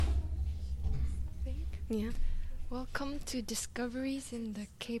Yeah. Welcome to Discoveries in the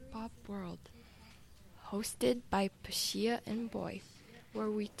K-pop World, hosted by Pashia and Boy, where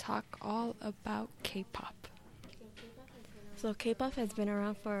we talk all about K-pop. So K-pop has been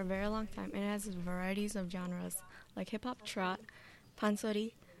around for a very long time, and it has varieties of genres like hip-hop, trot,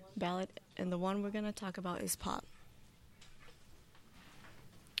 pansori, ballad, and the one we're going to talk about is pop.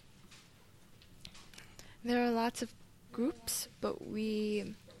 There are lots of groups, but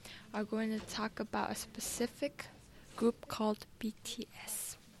we are going to talk about a specific group called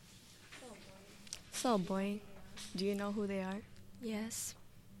BTS. So, Boy, do you know who they are? Yes.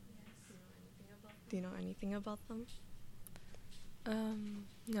 Do you know anything about them?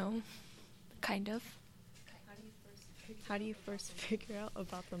 No. Kind of. How do you first figure out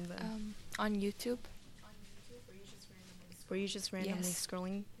about them then? On YouTube. Were you just randomly Yes.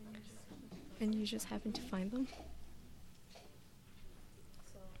 scrolling and you just happen to find them?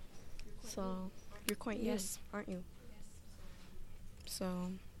 So, you're quite Yes. new, aren't you?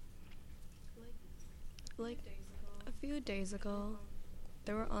 So, like a few days ago,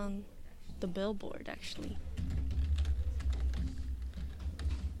 they were on the Billboard actually.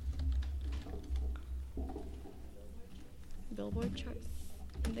 Billboard charts.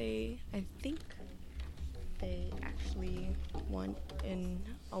 And I think they actually won an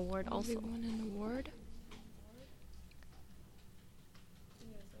award They also. won an award.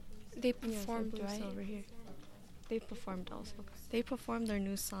 They Yes, I performed, believe so, right? over here. They performed also. They performed their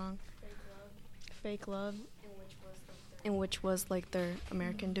new song, Fake Love, in which was like their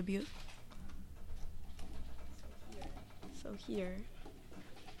American debut. So here,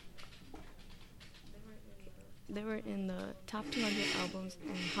 they were in the top 200 albums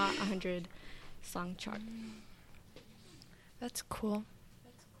and Hot 100 song chart. That's cool.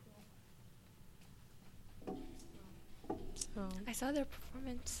 So I saw their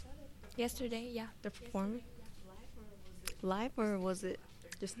performance yesterday. Yeah, their performance live, or was it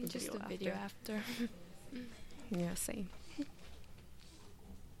just the just video a video after? after. Yeah, same.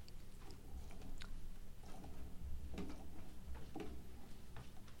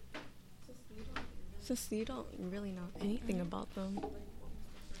 Since you don't really know anything about them,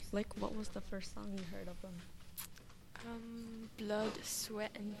 like what was the first song you heard of them? Blood,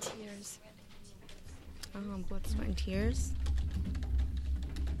 Sweat, and Tears. Blood, Sweat, and Tears.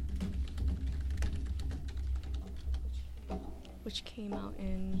 Which came out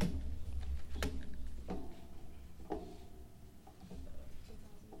in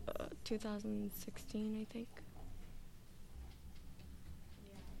 2016, I think.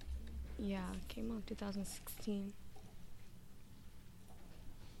 Yeah, it came out 2016.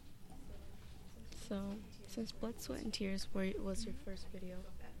 So, since Blood, Sweat, and Tears was your first video,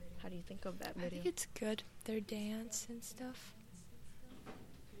 how do you think of that I video? think it's good. Their dance and stuff.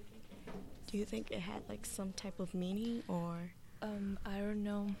 Do you think it had like some type of meaning, or I don't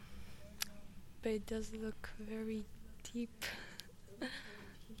know, but it does look very deep.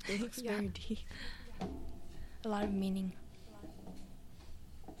 it looks Yeah. very deep? A lot of meaning.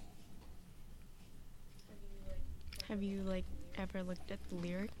 Have you like ever looked at the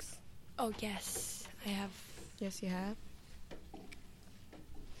lyrics? Oh yes, I have. Yes, you have.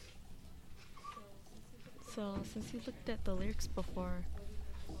 So, since you looked at the lyrics before,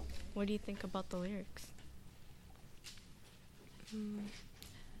 what do you think about the lyrics? No,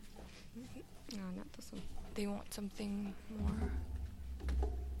 not this one. They want something more,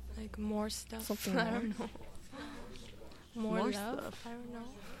 like more stuff. Something I more? don't know. More More love. stuff. I don't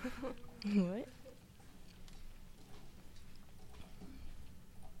know. What?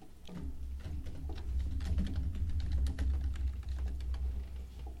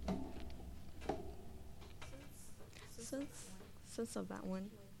 Since of that one,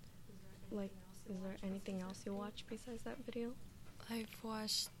 like, is there anything else you watch besides that video? I've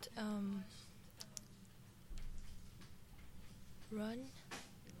watched Run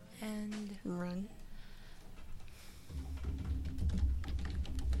and Run.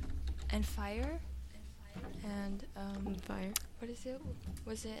 Fire and Fire. what is it?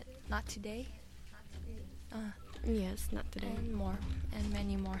 Was it Not Today? Yes, not today. And more and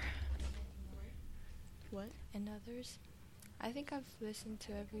many more What? and others. I think I've listened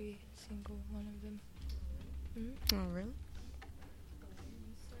to every single one of them. Oh, really?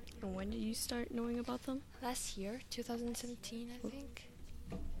 And when did you start knowing about them? Last year, 2017, I think.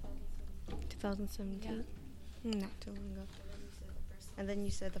 2017? Not too long ago. And then you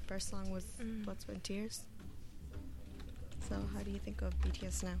said the first song was Blood, Sweat, and Tears. So how do you think of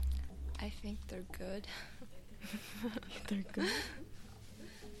BTS now? I think they're good. They're good.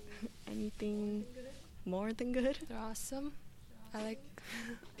 Anything more than good? They're awesome. I like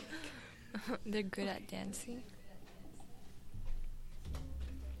They're good at dancing.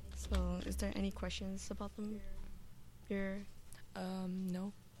 So, is there any questions about them? Your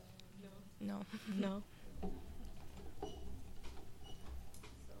No. No. no.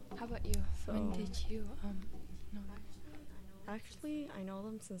 How about you? When So- did you know? Actually, I know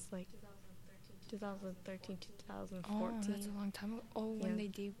them since like 2013, Oh, 2014. that's a long time ago. Oh, when Yeah. they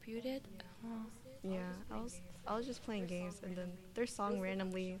debuted? Oh. Yeah, I was just playing games, and then their song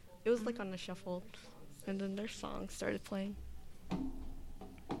randomly, it was like on a shuffle, and then their song started playing.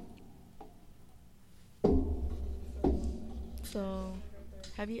 So,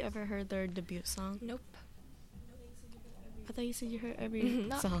 have you ever heard their debut song? Nope. I thought you said you heard every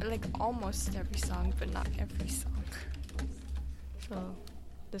Not song. like almost every song, but not every song. So,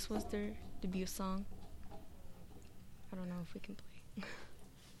 this was their debut song. I don't know if we can play.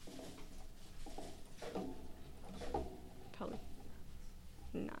 Probably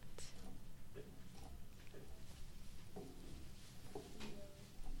not.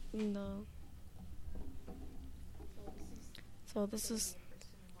 No. So this is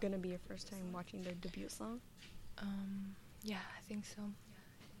gonna be your first time watching their debut song? Yeah, I think so.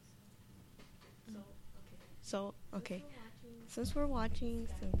 So, okay. Since we're watching,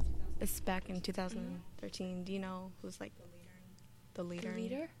 since it's back in 2013, do you know who's like the leader? The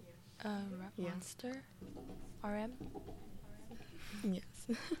leader? Rap Yeah. Monster? RM? Yes.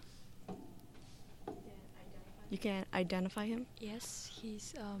 You can identify him? Yes,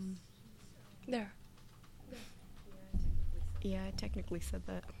 he's there. Yeah, I technically said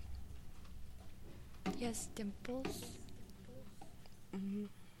that. He has dimples. hmm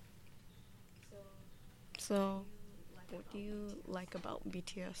So, what do you like about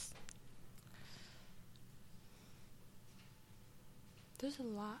BTS? There's a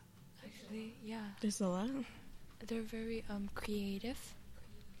lot, actually. Yeah, There's a lot. they're very creative,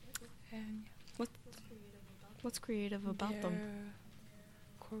 and What's creative about them? their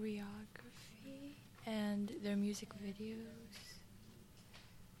choreography and their music videos.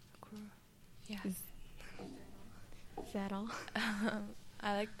 Yeah, Is that all?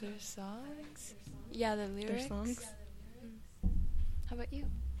 I like their songs. Yeah, the lyrics. Their songs? How about you?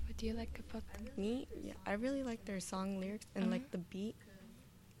 What do you like about them? Me? Yeah, I really like their song lyrics and like the beat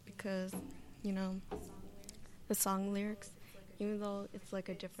because, you know, the song lyrics, even though it's like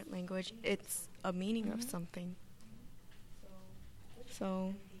a different language, it's a meaning of something.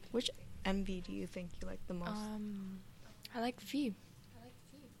 So, which MV do you think you like the most? I like V.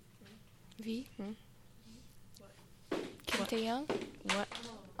 V. Hmm? Kim What? Tae-young. What?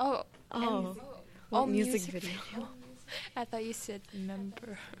 Oh. Oh, Oh, what music video? I thought you said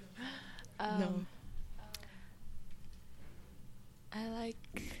member. No. I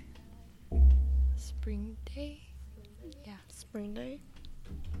like Spring Day. Yeah. Spring Day?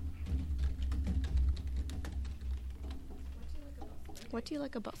 What do you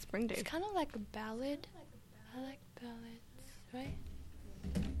like about Spring Day? It's kind of like a ballad. I like ballads, right?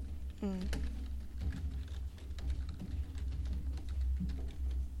 Mm.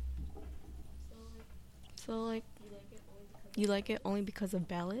 So, like, you like it only because of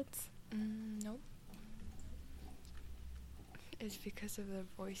ballads? Nope. It's because of their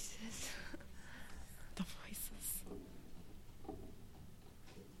voices. The voices.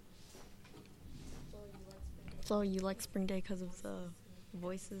 So, you like Spring Day because of the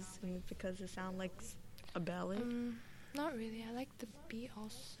voices and because it sounds like a ballad? Not really. I like the beat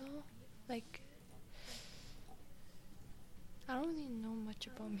also. Like, I don't really know much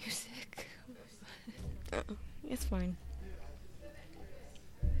about music. It's fine.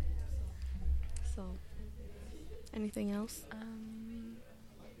 So, anything else?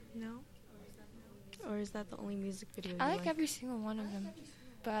 No. Or is that the only music video I you like every single one of them,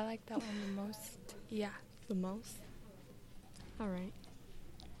 but I like that one the most. Yeah. the most? Alright.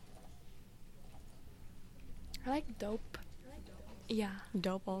 I like Dope. Yeah.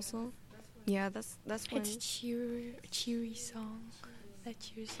 Dope also? Yeah, that's when... It's cheery song that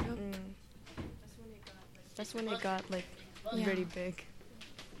cheers you up. That's when it got, like, Yeah. really big.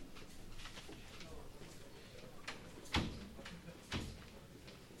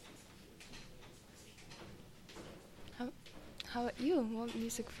 How about you? What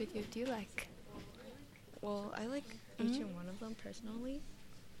music video do you like? Well, I like each and one of them personally.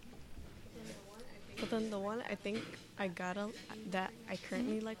 But then the one I think that I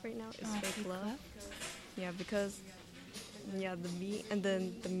currently like right now is Fake Love. Yeah, because the beat and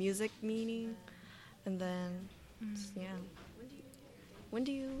then the music meaning and then yeah. When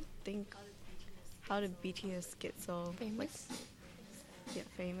do you think how did BTS get so Famous?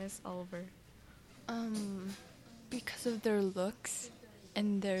 famous all over? Because of their looks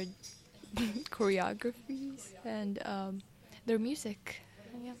and their choreographies and their music.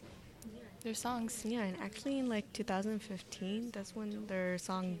 Yeah, their songs. Yeah, and actually in like 2015, that's when their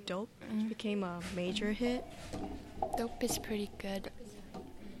song "Dope" became a major hit. Dope is pretty good.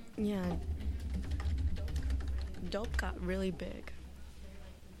 Yeah, Dope got really big,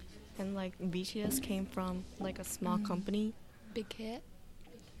 and like BTS came from like a small company. Big hit,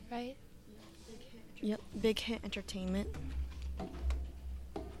 right? Yep, Big Hit Entertainment.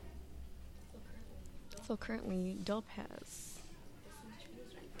 So currently, Dope has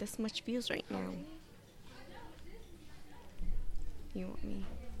this much views right now. You want me?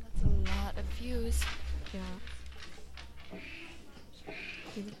 That's a lot of views. Yeah.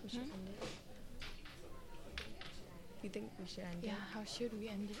 You think we should end it? You think we should end Yeah, it? how should we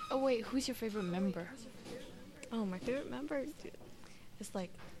end it? Oh wait, who's your favorite member? Oh, my favorite member is like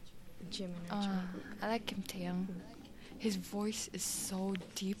Jimin and Jungkook. I like Kim Taeyang. His voice is so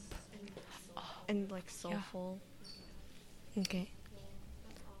deep. And like soulful. Yeah. Okay.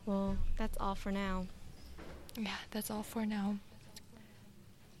 Well, that's all for now. Yeah, that's all for now.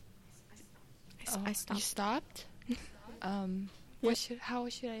 I stopped. You stopped? How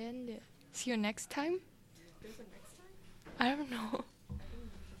should I end it? See you next time? I don't know.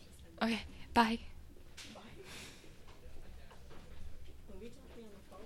 Okay, bye.